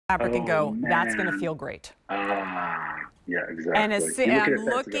fabric and go, that's going to man. feel great. Yeah, exactly. And I'm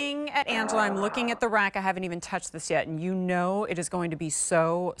looking looking at Angela, I'm looking at the rack. I haven't even touched this yet. And you know it is going to be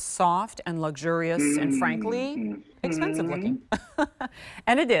so soft and luxurious and frankly, expensive looking.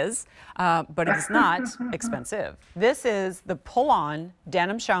 And it is, but it is not expensive. This is the pull-on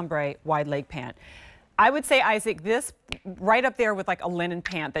Denim Chambray wide leg pant. I would say, Isaac, this right up there with like a linen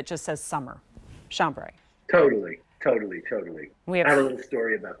pant that just says summer. Chambray. Totally. I have a little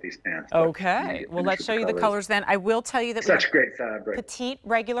story about these pants. Okay, well, let's show you the colors then. I will tell you that such great fabric. Petite,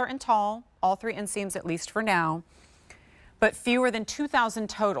 regular, and tall, all 3 inseams at least for now, but fewer than 2,000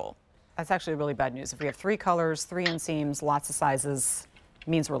 total. That's actually really bad news. If we have 3 colors, 3 inseams, lots of sizes,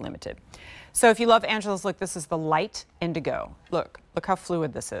 means we're limited. So if you love Angela's look, this is the light indigo. Look how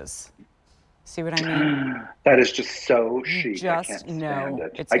fluid this is. See what I mean? That is just so chic. Just I can't know stand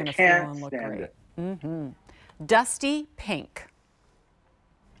it. it's going to feel and look stand great. it. Dusty pink.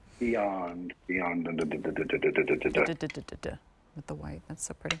 Beyond. With the white, that's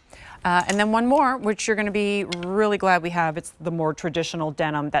so pretty. And then one more, which you're going to be really glad we have. It's the more traditional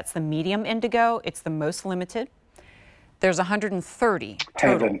denim. That's the medium indigo. It's the most limited. There's 130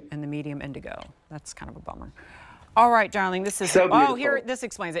 total in the medium indigo. That's kind of a bummer. All right, darling, this is so beautiful. Here, this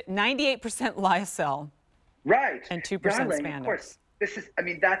explains it. 98% lyocell. Right. And 2% darling, spandex. Of course. This is, I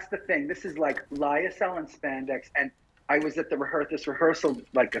mean, that's the thing. This is like lyocell and spandex. And I was at this rehearsal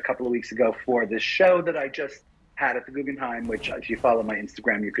like a couple of weeks ago for this show that I just had at the Guggenheim, which if you follow my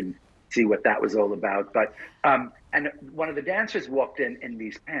Instagram, you can see what that was all about. But and one of the dancers walked in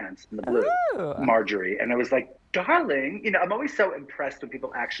these pants in the blue, Marjorie, and I was like, darling, you know, I'm always so impressed when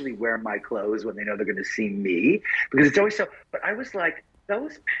people actually wear my clothes when they know they're going to see me, because it's always so. But I was like,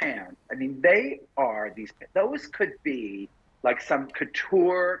 those pants, I mean, those could be like some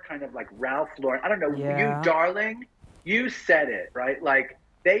couture kind of like Ralph Lauren. I don't know, you darling, you said it, right? Like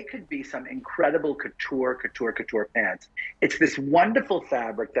they could be some incredible couture pants. It's this wonderful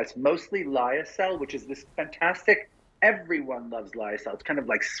fabric that's mostly lyocell, which is this fantastic, everyone loves lyocell. It's kind of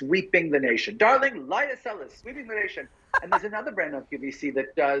like sweeping the nation. Darling, lyocell is sweeping the nation. And there's another brand on QVC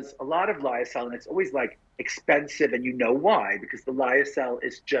that does a lot of lyocell, and it's always like expensive, and you know why, because the lyocell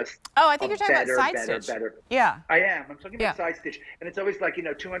is just I think you're talking about side stitch. Yeah. I am. I'm talking about side stitch. And it's always like, you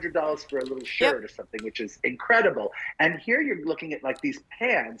know, $200 for a little shirt or something, which is incredible. And here you're looking at like these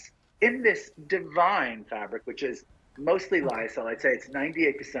pants in this divine fabric, which is mostly lyocell. I'd say it's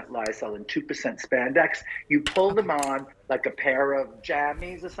 98% lyocell and 2% spandex. You pull them on like a pair of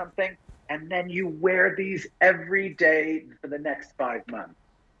jammies or something, and then you wear these every day for the next 5 months.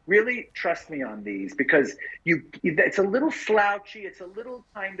 Really trust me on these, because it's a little slouchy. It's a little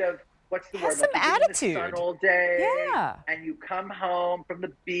kind of, what's the word? Some attitude. In the sun all day. Yeah. And you come home from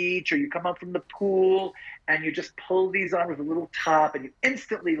the beach or you come home from the pool and you just pull these on with a little top, and you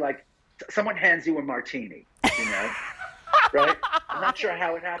instantly, like, someone hands you a martini, you know? Right? I'm not sure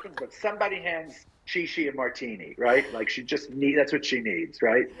how it happens, but somebody hands Shishi a martini, right? Like that's what she needs,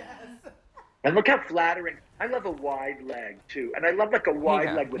 right? Yes. And look how flattering. I love a wide leg too. And I love like a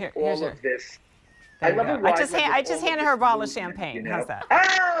wide leg with all of this. I love a wide leg. I just handed her a bottle of champagne. You know? How's that?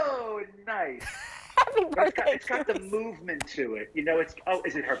 Oh, nice. Happy birthday. It's got the movement to it. You know,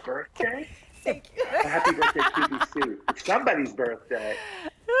 is it her birthday? Thank you. Happy birthday, QVC. It's somebody's birthday.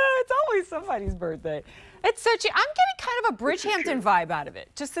 It's always somebody's birthday. It's such I'm getting kind of a Bridgehampton vibe out of it.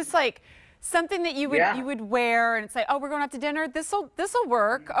 Just this like something that you would wear and say, oh, we're going out to dinner. This'll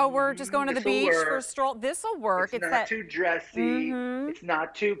work. Oh, we're just going to the beach for a stroll. This'll work. It's not too dressy. It's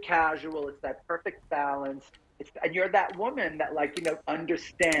not too casual. It's that perfect balance. And you're that woman that, like, you know,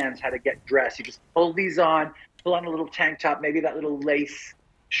 understands how to get dressed. You just pull these on, pull on a little tank top, maybe that little lace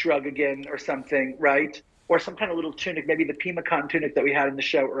shrug again or something, right? Or some kind of little tunic, maybe the Pimacon tunic that we had in the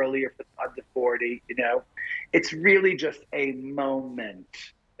show earlier for under 40, you know? It's really just a moment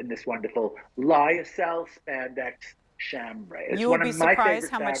in this wonderful lyocell spandex chambray. It's you will be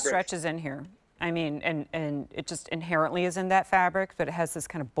surprised how much fabrics. stretch is in here. I mean, and it just inherently is in that fabric, but it has this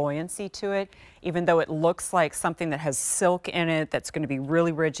kind of buoyancy to it, even though it looks like something that has silk in it that's going to be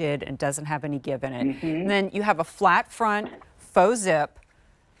really rigid and doesn't have any give in it. And then you have a flat front, faux zip,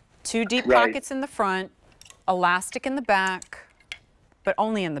 2 deep pockets in the front, elastic in the back, but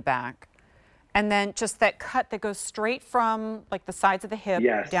only in the back. And then just that cut that goes straight from like the sides of the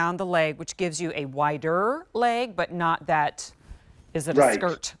hip down the leg, which gives you a wider leg, but not that, is it a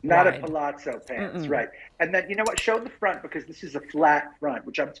skirt Not wide? A palazzo pants, right. And then, you know what, show the front, because this is a flat front,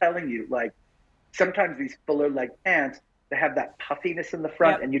 which I'm telling you, like, sometimes these fuller leg pants, they have that puffiness in the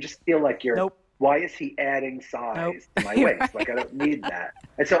front, and you just feel like you're, why is he adding size to my waist? Like, I don't need that.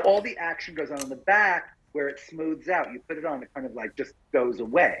 And so all the action goes on in the back, where it smooths out. You put it on, it kind of like just goes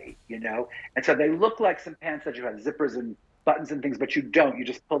away, you know? And so they look like some pants that you have zippers and buttons and things, but you don't. You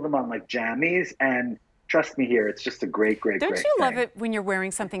just pull them on like jammies, and trust me here, it's just a great, great, Don't great you love thing. it when you're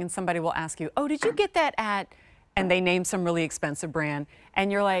wearing something and somebody will ask you, oh, did you get that at, and they name some really expensive brand,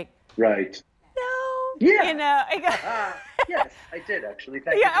 and you're like, Right. no, Yeah. you know. Yes, I did actually.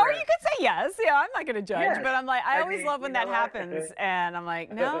 Thank you. Yeah, or you could say yes. Yeah, I'm not going to judge, Yes. but I'm like, I always mean, love when you that know what? happens, and I'm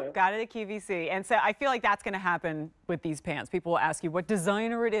like, no, got it at QVC. And so I feel like that's going to happen with these pants. People will ask you what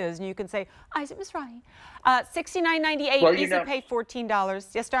designer it is, and you can say, Isaac Mizrahi. $69.98, Well, you easy know, pay, $14.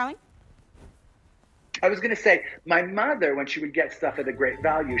 Yes, darling? I was going to say, my mother, when she would get stuff at a great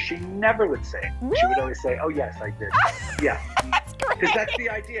value, she never would say. Really? She would always say, oh, yes, I did. Yeah. That's great. Because that's the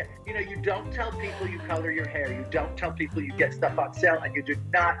idea. You know, you don't tell people you color your hair. You don't tell people you get stuff on sale. And you do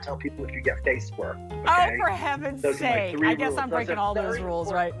not tell people if you get face work. Okay? Oh, for heaven's Those are my sake. 3 I guess rules. I'm Those breaking are all those very rules,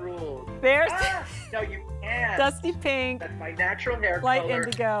 important right? Rules. There's No, you can't. dusty pink, That's my natural hair light color.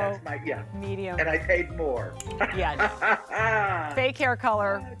 indigo, That's my, yeah. medium. And I paid more. Yeah, no. Fake hair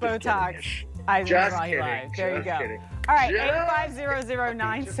color, Just Botox. kidding. Isaac Just Mizrahi kidding. Live. There you Just go. kidding. All right, Just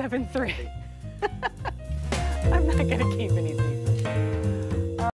 8500973. I'm not going to keep anything.